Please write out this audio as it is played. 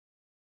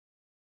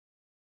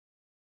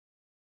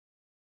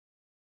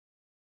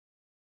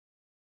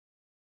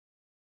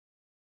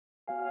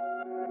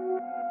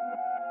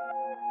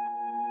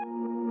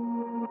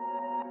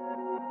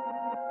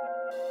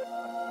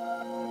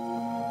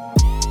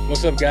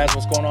What's up, guys?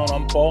 What's going on?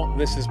 I'm Paul.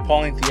 This is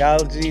Pauline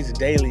Theology's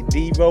Daily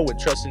Devo with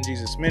Trust in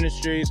Jesus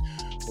Ministries.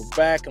 We're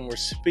back and we're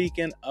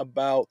speaking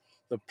about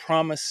the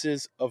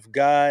promises of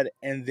God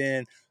and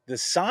then the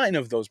sign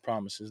of those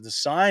promises, the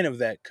sign of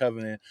that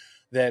covenant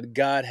that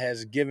God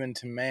has given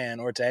to man,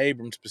 or to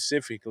Abram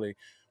specifically,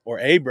 or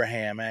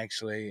Abraham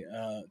actually,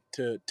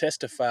 to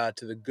testify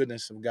to the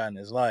goodness of God in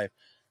his life.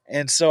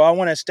 And so I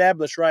want to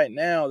establish right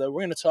now that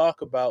we're going to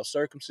talk about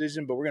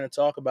circumcision, but we're going to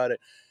talk about it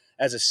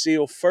as a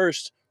seal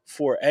first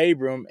for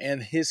Abram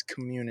and his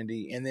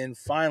community. And then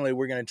finally,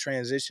 we're going to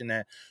transition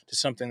that to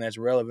something that's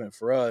relevant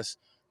for us,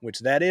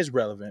 which that is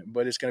relevant,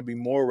 but it's going to be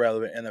more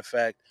relevant in the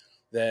fact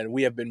that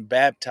we have been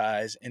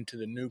baptized into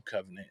the new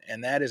covenant.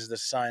 And that is the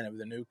sign of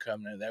the new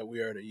covenant that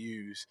we are to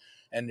use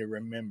and to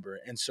remember.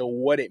 And so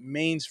what it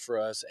means for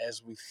us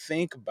as we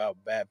think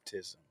about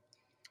baptism.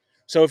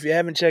 So if you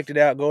haven't checked it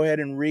out, go ahead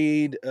and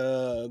read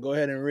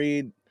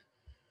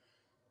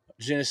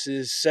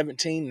Genesis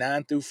 17,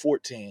 9 through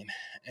 14,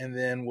 and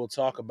then we'll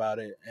talk about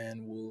it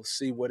and we'll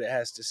see what it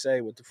has to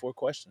say with the 4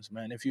 questions,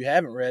 man. If you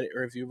haven't read it,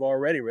 or if you've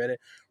already read it,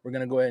 we're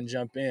going to go ahead and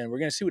jump in. We're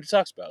going to see what it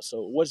talks about.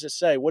 So what does it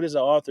say? What is the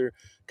author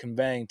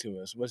conveying to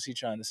us? What's he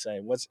trying to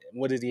say?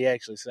 What is he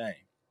actually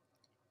saying?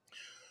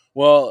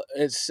 Well,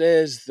 it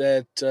says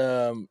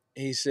that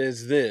he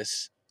says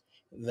this,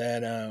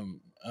 that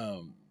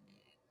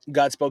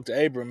God spoke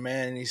to Abram,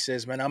 man, and he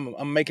says, man,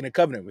 I'm making a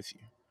covenant with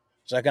you.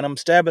 It's like, and I'm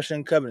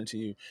establishing a covenant to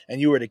you,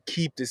 and you are to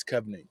keep this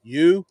covenant.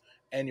 You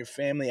and your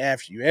family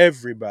after you,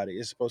 everybody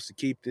is supposed to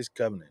keep this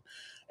covenant.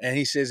 And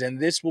he says, and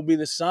this will be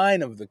the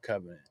sign of the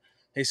covenant.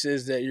 He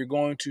says that you're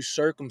going to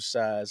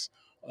circumcise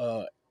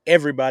uh,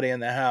 everybody in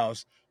the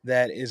house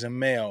that is a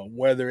male,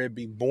 whether it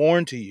be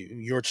born to you,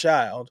 your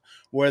child,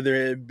 whether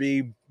it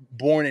be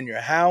born in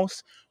your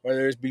house,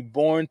 whether it be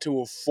born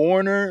to a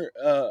foreigner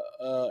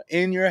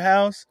in your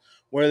house,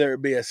 whether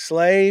it be a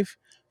slave.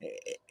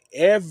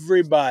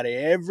 Everybody,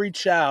 every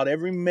child,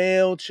 every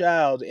male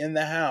child in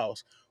the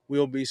house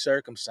will be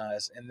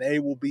circumcised, and they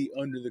will be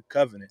under the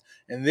covenant.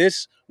 And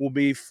this will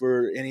be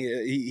for, and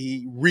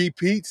he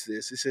repeats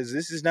this. He says,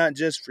 this is not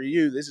just for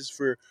you. This is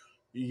for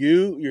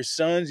you, your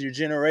sons, your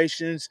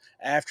generations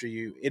after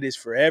you. It is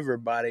for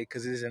everybody,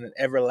 because it is an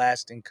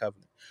everlasting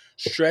covenant.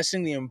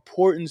 Stressing the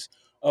importance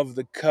of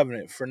the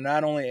covenant for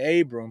not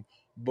only Abram,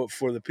 but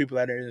for the people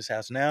that are in this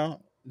house now,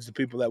 it's the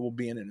people that will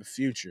be in the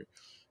future.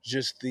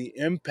 Just the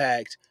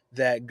impact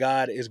that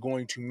God is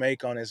going to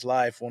make on his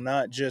life will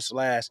not just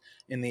last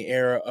in the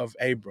era of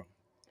Abram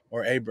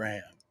or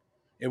Abraham.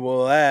 It will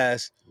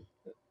last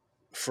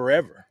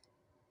forever.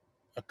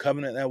 A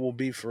covenant that will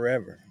be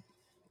forever.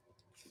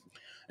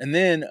 And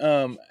then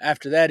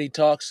after that, he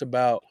talks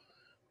about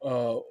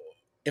uh,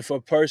 if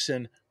a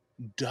person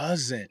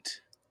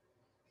doesn't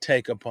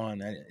take upon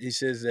that. He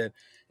says that,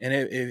 and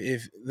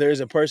if there's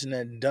a person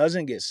that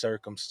doesn't get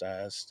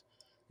circumcised,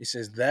 he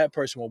says that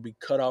person will be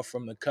cut off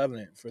from the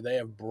covenant, for they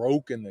have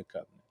broken the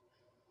covenant.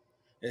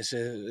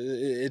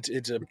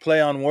 It's a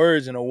play on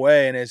words in a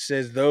way, and it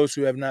says those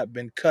who have not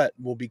been cut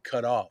will be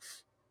cut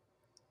off.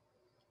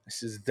 It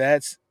says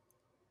that's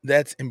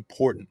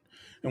important.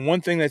 And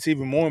one thing that's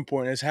even more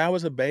important is, how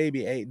is a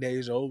baby 8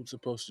 days old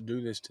supposed to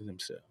do this to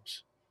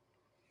themselves?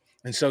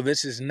 And so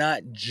this is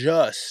not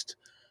just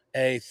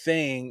a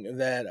thing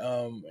that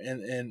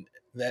and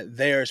that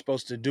they are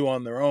supposed to do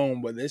on their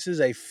own, but this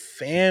is a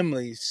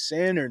family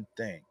centered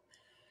thing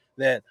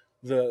that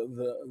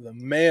the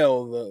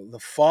male, the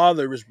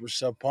father is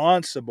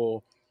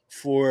responsible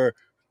for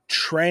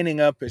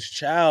training up his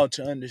child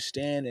to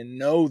understand and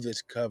know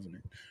this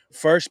covenant.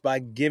 First, by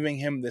giving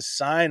him the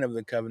sign of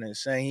the covenant,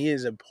 saying he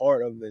is a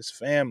part of this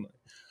family,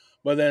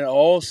 but then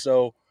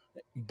also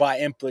by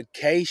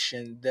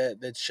implication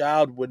that the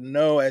child would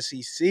know, as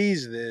he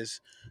sees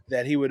this,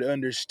 that he would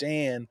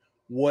understand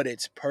what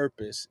its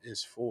purpose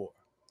is for.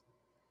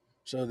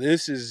 So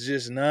this is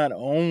just not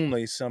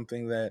only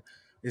something that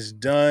is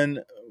done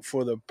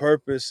for the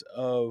purpose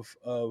of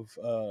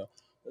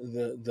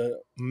the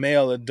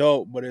male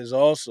adult, but is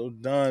also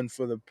done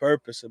for the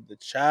purpose of the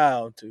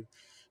child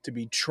to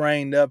be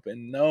trained up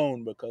and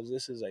known, because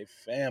this is a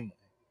family.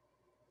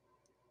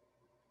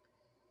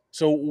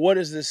 So what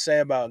does this say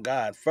about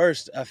God?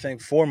 First, I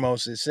think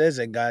foremost, it says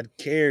that God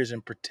cares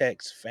and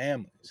protects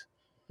families.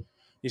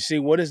 You see,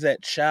 what is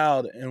that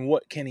child and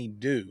what can he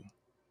do?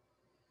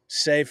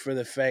 Save for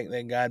the fact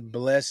that God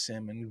bless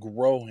him and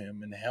grow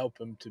him and help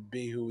him to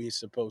be who he's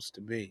supposed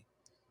to be.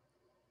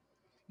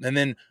 And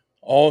then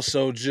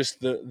also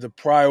just the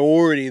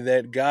priority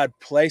that God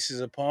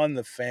places upon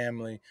the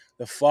family,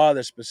 the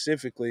father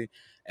specifically,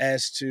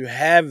 as to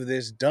have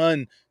this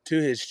done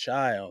to his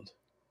child.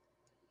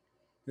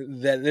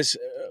 That this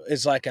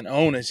is like an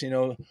onus,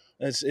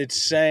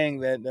 it's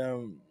saying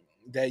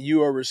that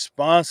you are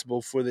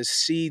responsible for the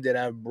seed that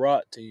I've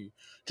brought to you,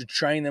 to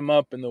train them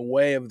up in the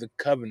way of the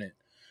covenant,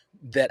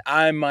 that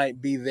I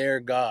might be their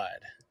God.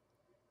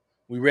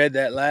 We read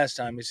that last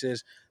time. He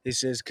says,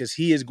 because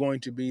he is going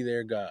to be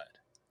their God.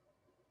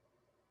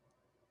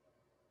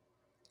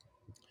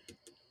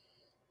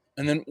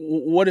 And then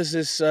what is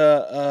this?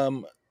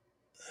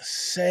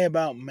 say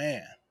about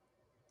man?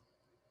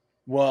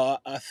 Well,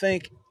 I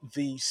think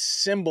the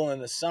symbol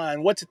and the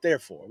sign, what's it there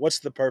for? What's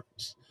the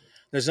purpose?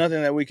 There's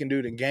nothing that we can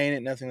do to gain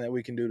it, nothing that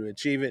we can do to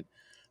achieve it.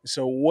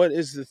 So what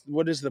is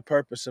the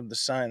purpose of the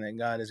sign that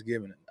God has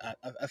given it?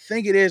 I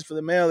think it is for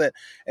the male that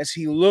as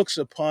he looks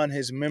upon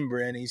his member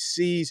and he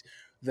sees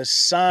the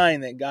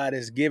sign that God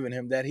has given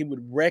him, that he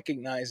would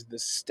recognize the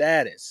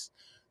status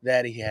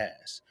that he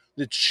has,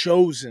 the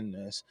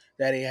chosenness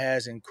that he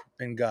has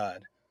in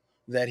God,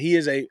 that he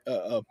is a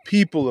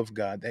people of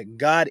God, that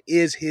God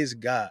is his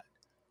God,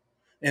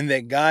 and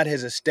that God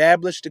has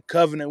established a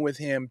covenant with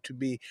him to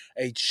be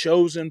a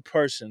chosen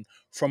person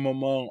from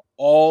among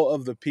all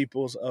of the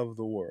peoples of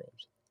the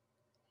world.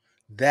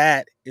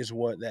 That is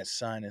what that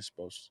sign is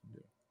supposed to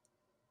do.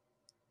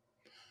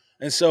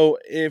 And so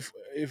if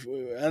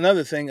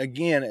another thing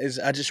again is,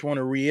 I just want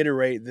to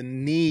reiterate the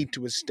need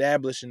to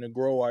establish and to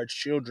grow our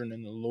children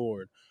in the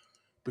Lord,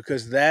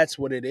 because that's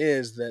what it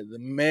is, that the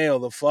male,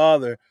 the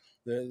father,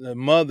 the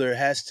mother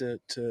has to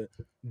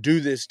do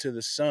this to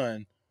the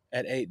son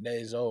at 8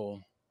 days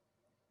old.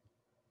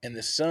 And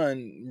the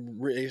son,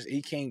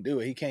 he can't do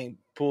it. He can't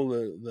pull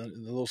the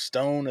little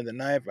stone or the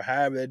knife or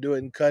however they do it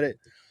and cut it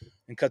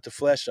and cut the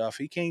flesh off.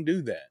 He can't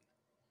do that.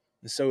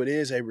 And so it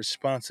is a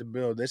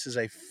responsibility. This is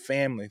a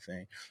family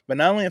thing, but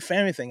not only a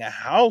family thing, a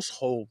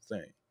household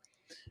thing.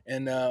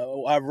 And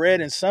I've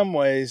read in some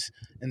ways,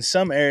 in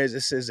some areas,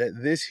 it says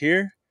that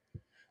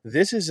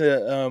this is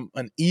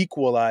an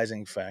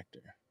equalizing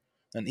factor,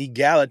 an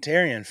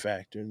egalitarian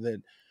factor.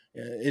 That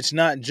it's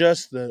not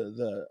just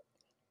the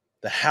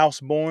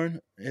houseborn.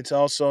 It's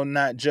also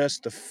not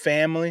just the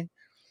family,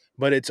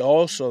 but it's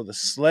also the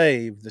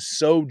slave, the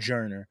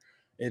sojourner,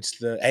 it's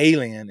the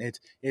alien,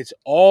 it's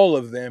all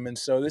of them. And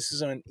so this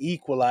is an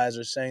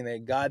equalizer, saying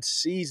that God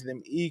sees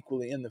them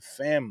equally in the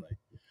family,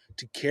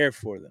 to care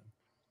for them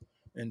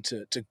and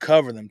to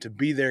cover them, to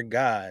be their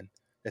God,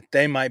 that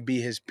they might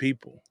be his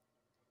people,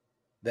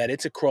 that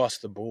it's across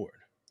the board.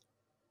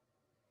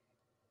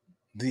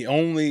 The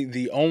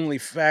only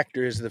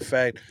factor is the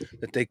fact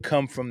that they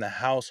come from the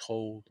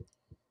household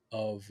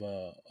of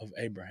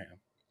Abraham.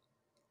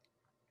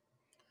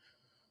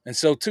 And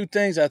so, two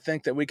things I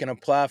think that we can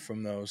apply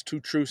from those,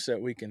 two truths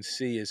that we can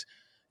see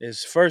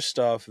is first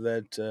off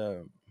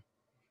that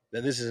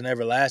this is an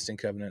everlasting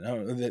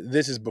covenant.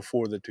 This is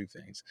before the two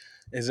things,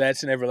 is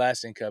that's an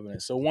everlasting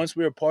covenant. So once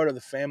we are part of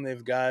the family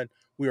of God,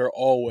 we are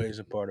always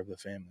a part of the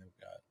family of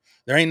God.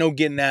 There ain't no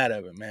getting out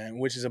of it, man,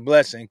 which is a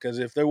blessing, because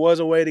if there was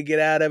a way to get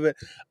out of it,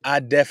 I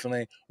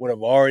definitely would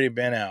have already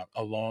been out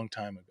a long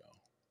time ago.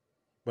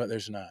 But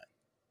there's not.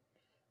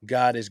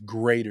 God is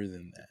greater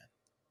than that.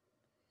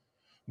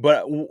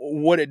 But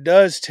what it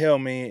does tell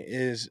me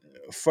is,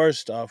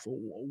 first off,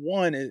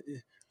 one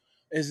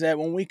is that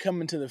when we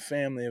come into the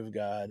family of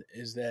God,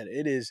 is that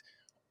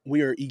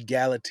we are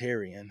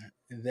egalitarian,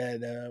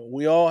 that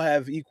we all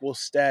have equal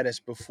status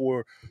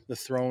before the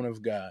throne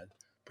of God,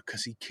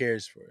 because he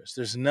cares for us.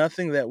 There's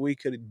nothing that we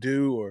could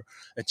do or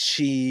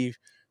achieve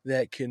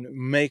that can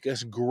make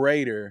us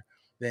greater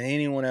than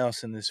anyone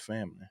else in this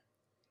family.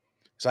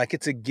 It's like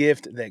it's a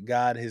gift that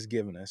God has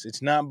given us.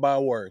 It's not by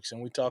works.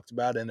 And we talked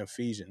about it in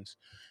Ephesians.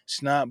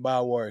 It's not by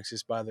works,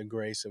 it's by the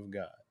grace of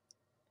God.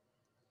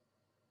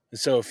 And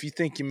so if you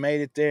think you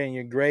made it there and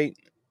you're great,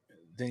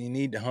 then you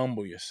need to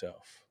humble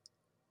yourself.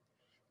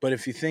 But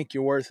if you think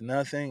you're worth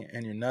nothing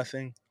and you're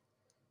nothing,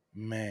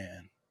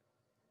 man,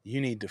 you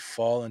need to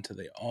fall into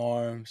the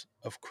arms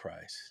of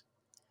Christ,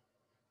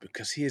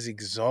 because he has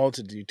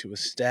exalted you to a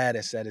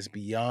status that is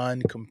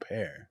beyond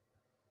compare.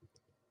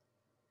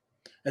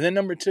 And then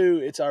number two,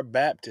 it's our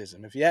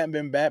baptism. If you haven't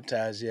been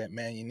baptized yet,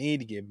 man, you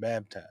need to get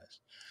baptized.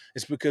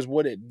 It's because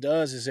what it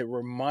does is it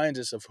reminds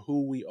us of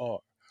who we are.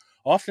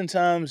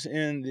 Oftentimes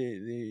in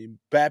the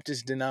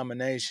Baptist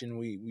denomination,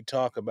 we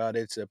talk about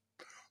it's a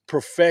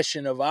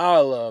profession of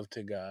our love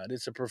to God.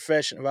 It's a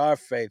profession of our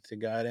faith to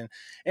God.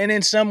 And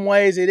in some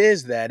ways it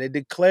is that. It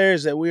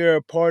declares that we are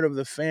a part of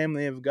the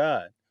family of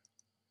God.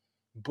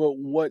 But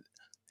what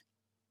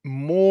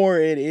more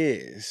it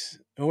is,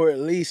 or at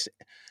least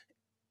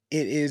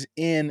it is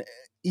in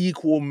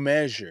equal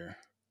measure,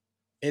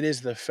 it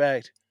is the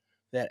fact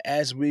that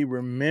as we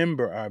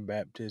remember our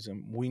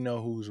baptism, we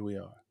know whose we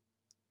are.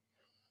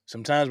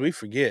 Sometimes we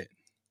forget.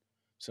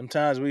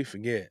 Sometimes we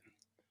forget.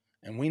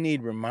 And we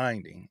need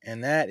reminding.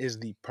 And that is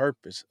the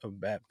purpose of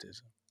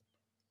baptism.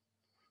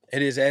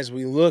 It is as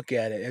we look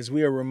at it, as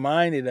we are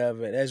reminded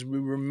of it, as we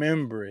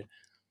remember it,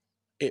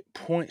 it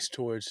points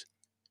towards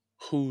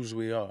whose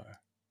we are.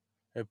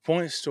 It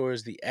points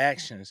towards the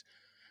actions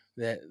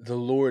that the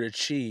Lord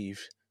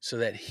achieved so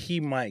that he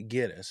might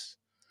get us,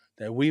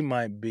 that we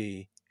might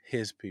be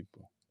his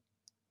people.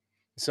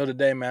 So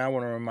today, man, I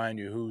want to remind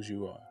you whose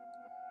you are.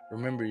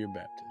 Remember your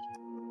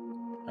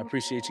baptism. I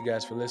appreciate you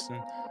guys for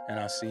listening, and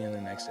I'll see you in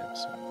the next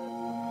episode.